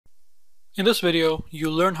In this video,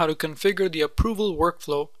 you'll learn how to configure the approval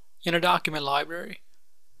workflow in a document library.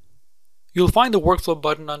 You'll find the workflow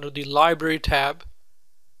button under the Library tab,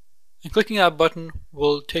 and clicking that button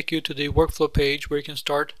will take you to the workflow page where you can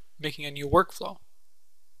start making a new workflow.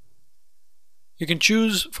 You can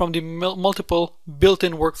choose from the multiple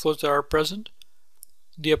built-in workflows that are present.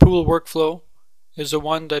 The approval workflow is the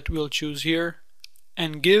one that we'll choose here,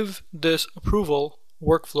 and give this approval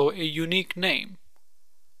workflow a unique name.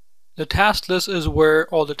 The task list is where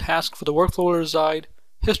all the tasks for the workflow will reside.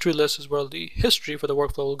 History list is where the history for the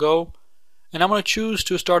workflow will go. And I'm going to choose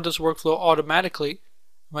to start this workflow automatically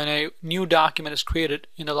when a new document is created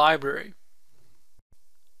in the library.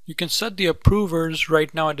 You can set the approvers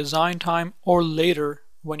right now at design time or later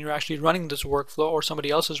when you're actually running this workflow or somebody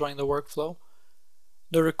else is running the workflow.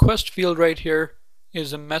 The request field right here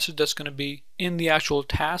is a message that's going to be in the actual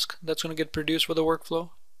task that's going to get produced for the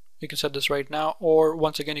workflow. You can set this right now, or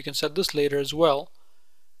once again you can set this later as well.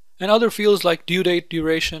 And other fields like due date,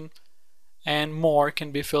 duration, and more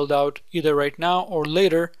can be filled out either right now or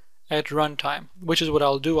later at runtime, which is what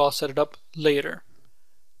I'll do. I'll set it up later.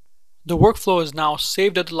 The workflow is now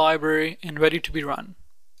saved at the library and ready to be run.